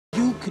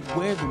could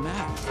wear the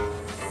mask.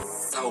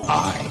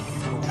 I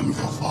am your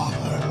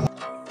father.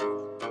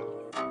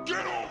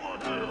 Get over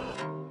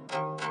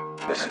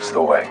here! This is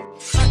the way.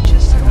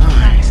 Purchase your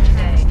tracks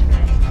today.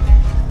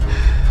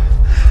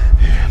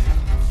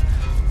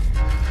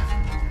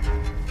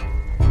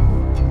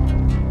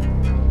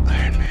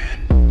 Iron Man.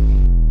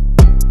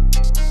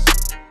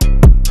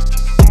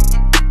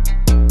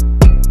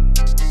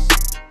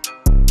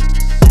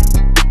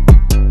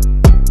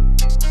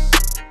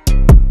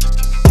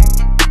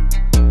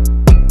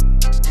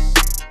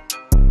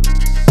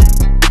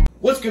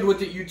 What's good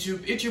with it,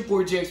 YouTube? It's your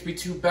boy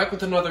JXB2 back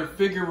with another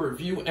figure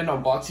review and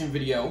unboxing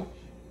video.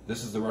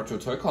 This is the Retro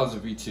Toy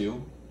Closet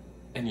V2,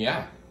 and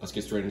yeah, let's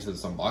get straight into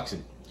this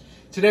unboxing.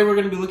 Today we're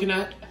going to be looking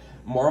at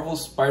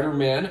Marvel's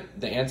Spider-Man,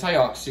 the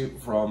antiock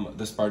suit from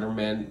the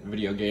Spider-Man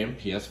video game,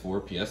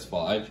 PS4,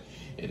 PS5.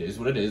 It is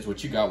what it is,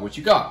 what you got, what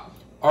you got.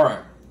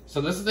 Alright,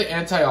 so this is the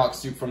antiock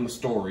suit from the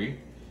story,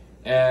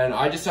 and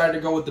I decided to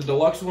go with the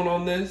deluxe one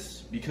on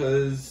this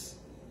because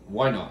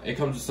why not? It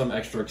comes with some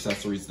extra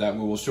accessories that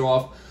we will show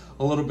off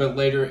a little bit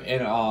later in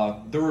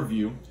the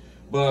review.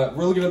 But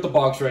we're looking at the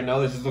box right now.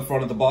 This is the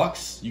front of the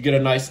box. You get a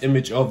nice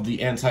image of the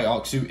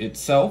antiock suit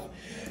itself.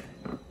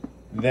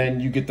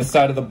 Then you get the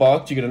side of the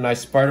box. You get a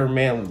nice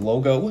Spider-Man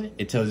logo.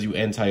 It tells you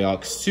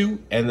antiock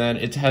suit. And then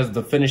it has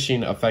the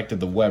finishing effect of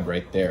the web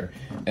right there.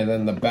 And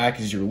then the back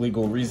is your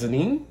legal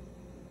reasoning.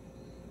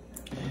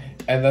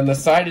 And then the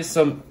side is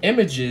some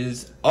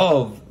images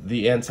of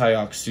the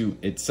antiock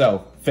suit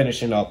itself,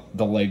 finishing up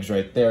the legs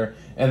right there.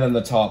 And then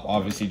the top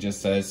obviously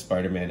just says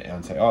Spider-Man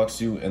antiock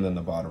suit, and then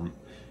the bottom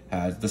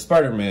has the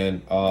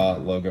Spider-Man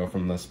logo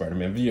from the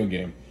Spider-Man video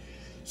game.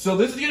 So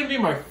this is going to be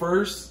my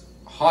first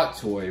hot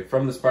toy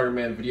from the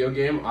Spider-Man video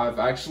game. I've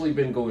actually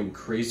been going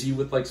crazy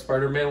with like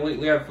Spider-Man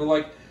lately. I feel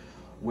like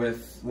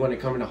when it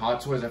comes to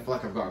hot toys, I feel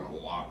like I've gotten a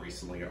lot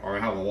recently, or I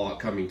have a lot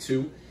coming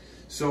too.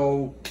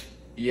 So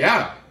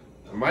yeah,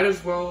 I might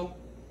as well.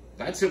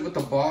 That's it with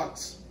the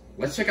box.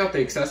 Let's check out the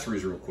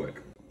accessories real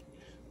quick.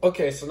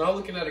 Okay, so now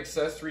looking at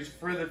accessories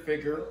for the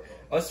figure,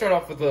 let's start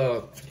off with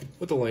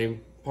the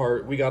lame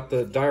part. We got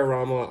the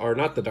diorama, or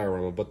not the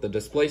diorama, but the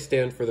display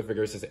stand for the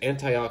figure. It says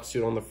antiock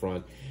suit on the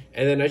front.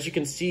 And then as you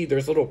can see,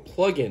 there's little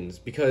plug-ins,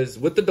 because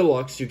with the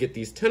deluxe, you get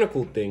these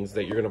tentacle things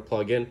that you're going to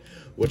plug in,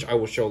 which I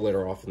will show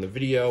later off in the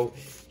video.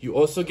 You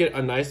also get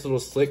a nice little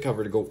slit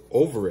cover to go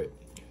over it,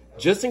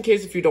 just in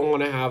case if you don't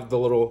want to have the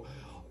little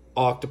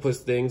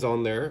octopus things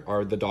on there,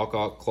 or the Doc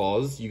Ock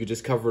claws, you could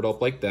just cover it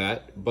up like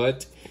that.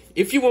 But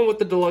if you went with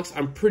the deluxe,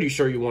 I'm pretty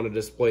sure you want to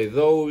display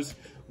those.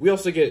 We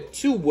also get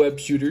two web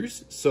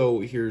shooters. So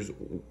here's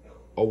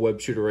a web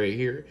shooter right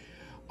here.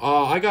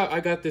 I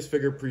got this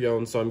figure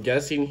pre-owned, so I'm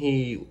guessing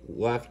he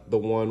left the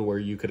one where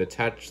you could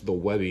attach the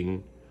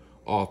webbing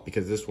off,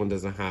 because this one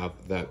doesn't have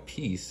that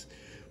piece,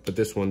 but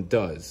this one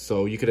does.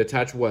 So you could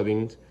attach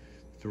webbing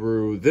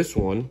through this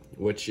one,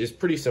 which is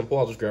pretty simple.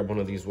 I'll just grab one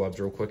of these webs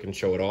real quick and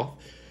show it off.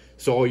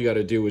 So all you got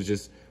to do is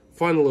just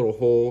find the little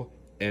hole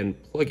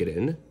and plug it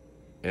in.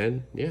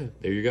 And yeah,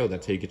 there you go.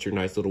 That's how you get your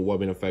nice little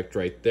webbing effect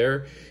right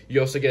there. You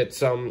also get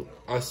some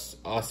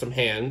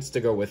hands to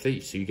go with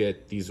it. So you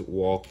get these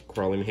wall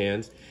crawling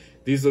hands.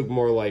 These look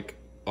more like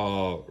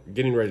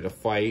getting ready to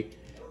fight.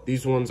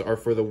 These ones are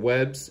for the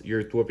webs,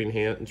 your thwipping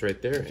hands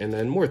right there, and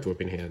then more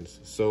thwipping hands.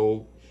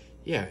 So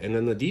yeah, and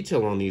then the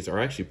detail on these are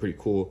actually pretty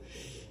cool.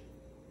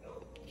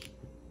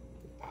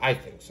 I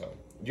think so.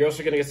 You're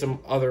also going to get some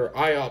other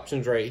eye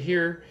options right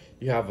here.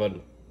 You have a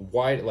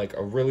wide, like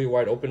a really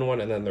wide open one,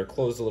 and then they're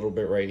closed a little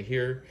bit right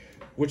here,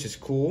 which is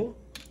cool.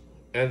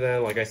 And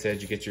then, like I said,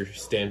 you get your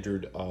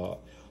standard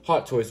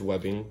Hot Toys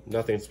webbing.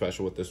 Nothing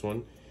special with this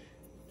one.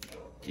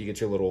 You get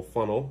your little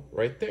funnel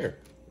right there.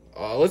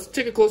 Let's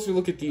take a closer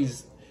look at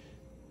these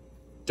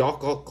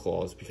Doc Ock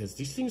claws, because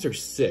these things are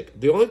sick.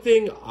 The only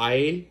thing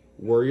I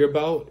worry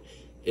about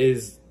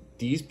is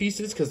these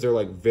pieces, because they're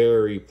like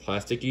very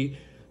plasticky.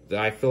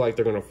 I feel like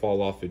they're going to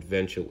fall off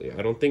eventually.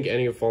 I don't think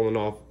any have fallen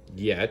off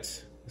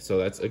yet, so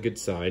that's a good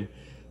sign.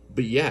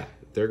 But yeah,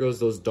 there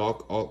goes those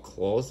Doc Ock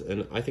claws,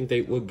 and I think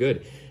they look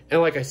good. And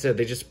like I said,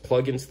 they just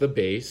plug into the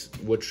base,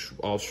 which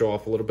I'll show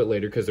off a little bit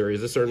later, because there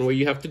is a certain way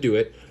you have to do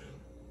it.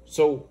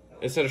 So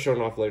instead of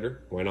showing off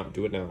later, why not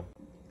do it now?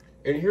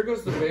 And here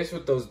goes the base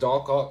with those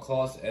Doc Ock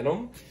claws in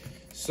them.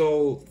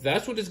 So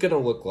that's what it's going to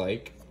look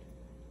like.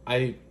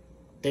 I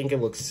think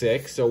it looks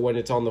sick. So when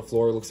it's on the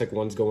floor, it looks like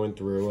one's going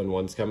through and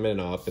one's coming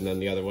up, and then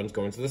the other one's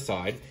going to the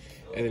side.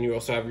 And then you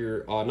also have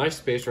your nice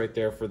space right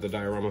there for the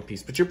diorama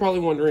piece. But you're probably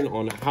wondering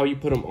on how you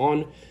put them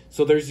on.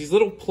 So there's these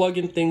little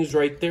plug-in things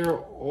right there.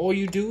 All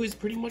you do is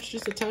pretty much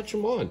just attach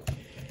them on.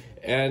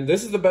 And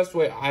this is the best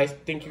way I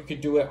think you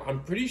could do it.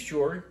 I'm pretty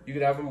sure you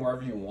could have them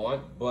wherever you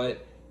want,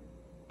 but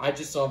I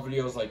just saw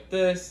videos like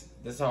this.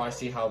 This is how I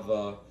see how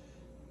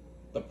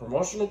the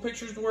promotional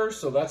pictures were.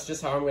 So that's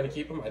just how I'm going to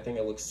keep them. I think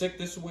it looks sick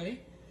this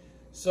way.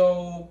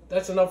 So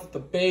that's enough with the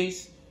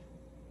base.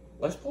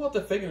 Let's pull out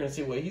the figure and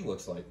see what he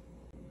looks like.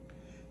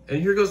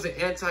 And here goes the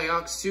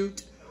antiock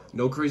suit.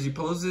 No crazy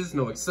poses,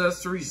 no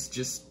accessories,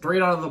 just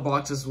straight out of the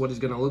box. This is what he's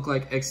gonna look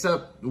like,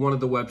 except one of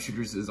the web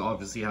shooters is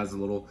obviously has a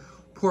little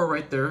pour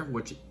right there,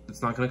 which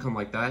it's not gonna come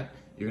like that.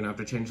 You're gonna have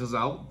to change those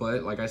out,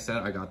 but like I said,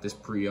 I got this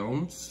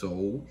pre-owned,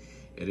 so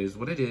it is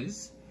what it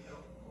is.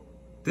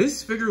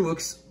 This figure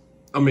looks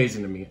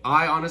amazing to me.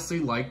 I honestly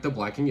like the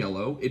black and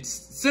yellow. It's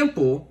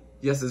simple,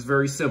 yes, it's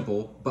very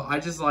simple, but I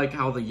just like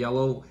how the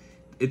yellow,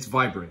 it's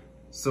vibrant.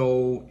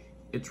 So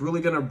it's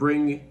really gonna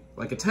bring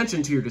like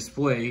attention to your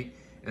display,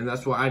 and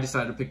that's why I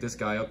decided to pick this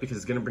guy up, because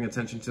it's gonna bring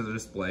attention to the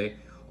display.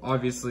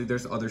 Obviously,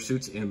 there's other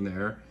suits in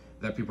there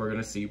that people are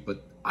gonna see,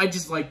 but I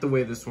just like the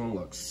way this one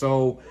looks.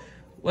 So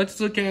let's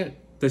look at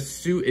the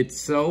suit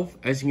itself.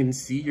 As you can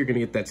see, you're gonna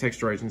get that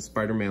texturizing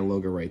Spider-Man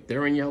logo right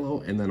there in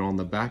yellow, and then on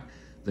the back,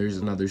 there's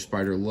another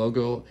Spider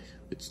logo.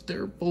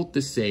 They're both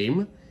the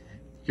same.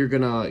 You're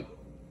gonna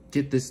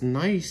get this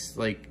nice,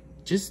 like,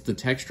 just the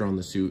texture on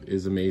the suit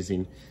is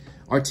amazing.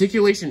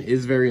 Articulation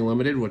is very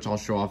limited, which I'll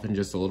show off in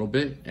just a little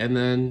bit, and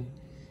then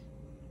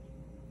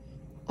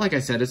like I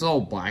said, it's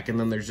all black, and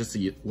then there's just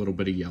a little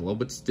bit of yellow,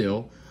 but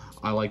still,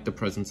 I like the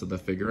presence of the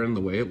figure and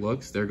the way it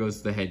looks. There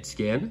goes the head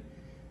scan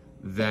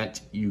that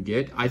you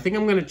get. I think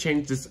I'm gonna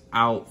change this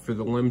out for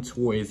the Lim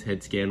Toys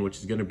head scan, which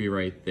is gonna be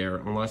right there,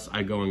 unless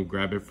I go and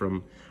grab it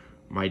from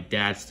my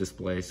dad's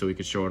display so we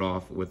could show it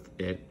off with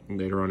it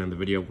later on in the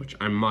video, which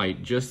I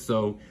might, just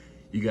so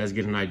you guys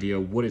get an idea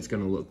of what it's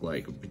gonna look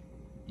like. But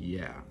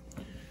yeah.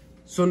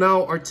 So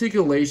now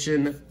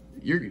articulation,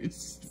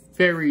 it's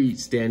very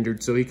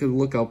standard, so he could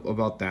look up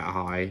about that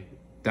high,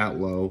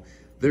 that low.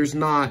 There's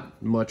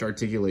not much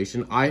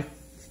articulation. I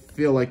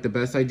feel like the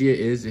best idea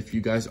is, if you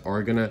guys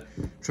are gonna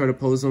try to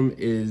pose them,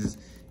 is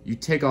you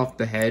take off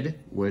the head,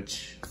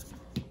 which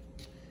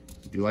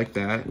you do like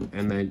that,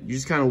 and then you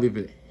just kind of leave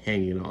it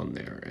hanging on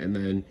there, and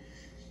then,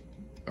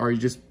 or you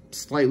just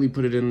slightly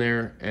put it in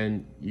there,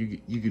 and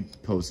you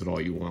could pose it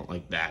all you want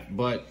like that.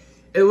 But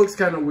it looks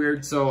kind of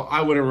weird, so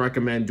I wouldn't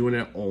recommend doing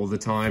it all the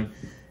time.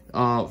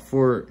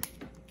 For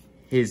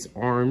his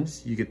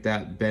arms, you get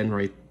that bend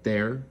right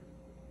there.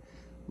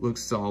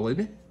 Looks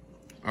solid.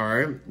 All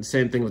right,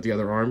 same thing with the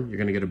other arm. You're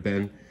gonna get a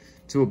bend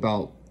to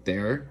about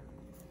there.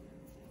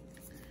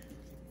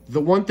 The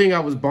one thing I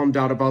was bummed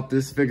out about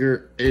this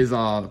figure is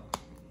the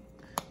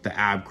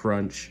ab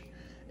crunch.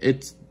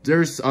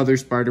 There's other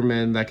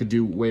Spider-Man that could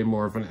do way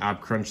more of an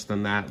ab crunch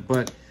than that,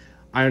 but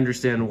I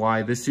understand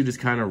why. This suit is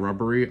kind of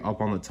rubbery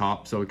up on the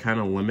top, so it kind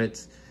of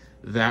limits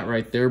that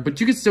right there, but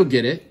you can still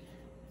get it.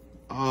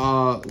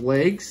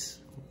 Legs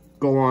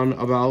go on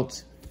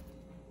about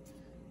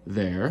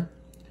there.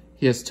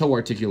 He has toe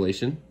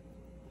articulation,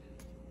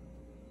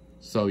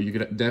 so you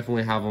could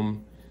definitely have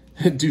him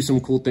do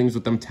some cool things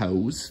with them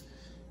toes.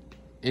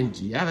 And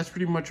yeah, that's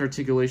pretty much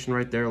articulation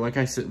right there. Like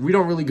I said, we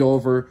don't really go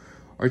over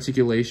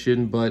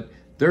articulation, but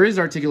there is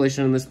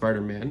articulation in the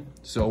Spider-Man,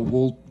 so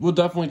we'll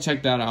definitely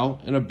check that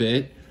out in a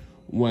bit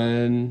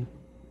when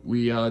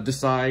we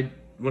decide,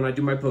 when I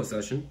do my pose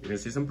session. You're gonna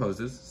see some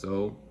poses,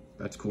 so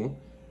that's cool.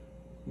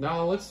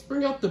 Now let's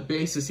bring up the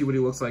base to see what he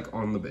looks like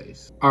on the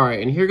base. All right,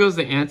 and here goes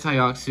the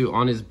antiock suit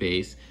on his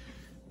base.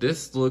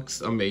 This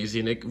looks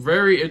amazing.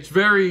 It's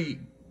very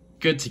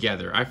good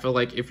together. I feel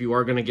like if you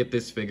are gonna get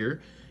this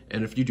figure,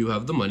 and if you do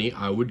have the money,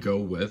 I would go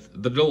with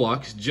the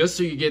deluxe, just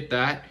so you get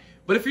that.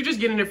 But if you're just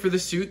getting it for the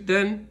suit,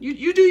 then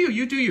you do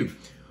you.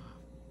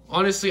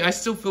 Honestly, I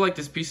still feel like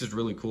this piece is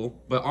really cool,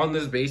 but on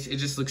this base, it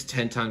just looks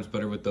 10 times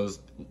better with those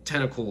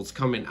tentacles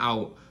coming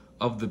out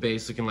of the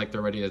base looking like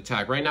they're ready to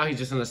attack. Right now, he's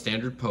just in a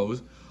standard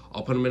pose.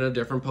 I'll put him in a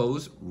different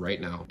pose right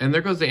now. And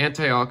there goes the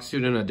antiock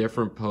suit in a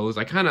different pose.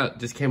 I kind of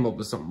just came up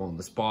with something on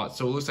the spot,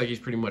 so it looks like he's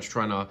pretty much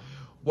trying to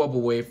wub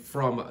away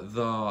from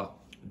the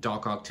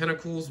Doc Ock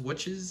tentacles,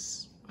 which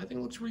is, I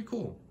think, looks really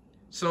cool.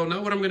 So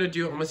now what I'm gonna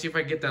do, I'm gonna see if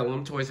I can get that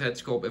Lim Toys head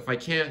sculpt. If I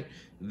can't,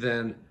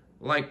 then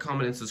like,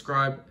 comment, and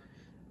subscribe.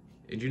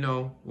 And you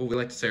know what we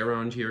like to say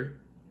around here,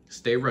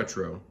 stay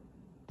retro.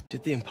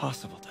 Did the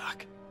impossible,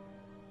 Doc.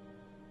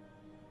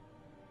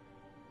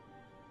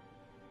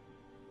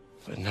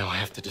 But now I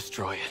have to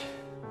destroy it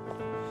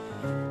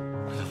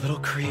with a little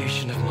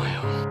creation of my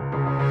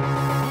own.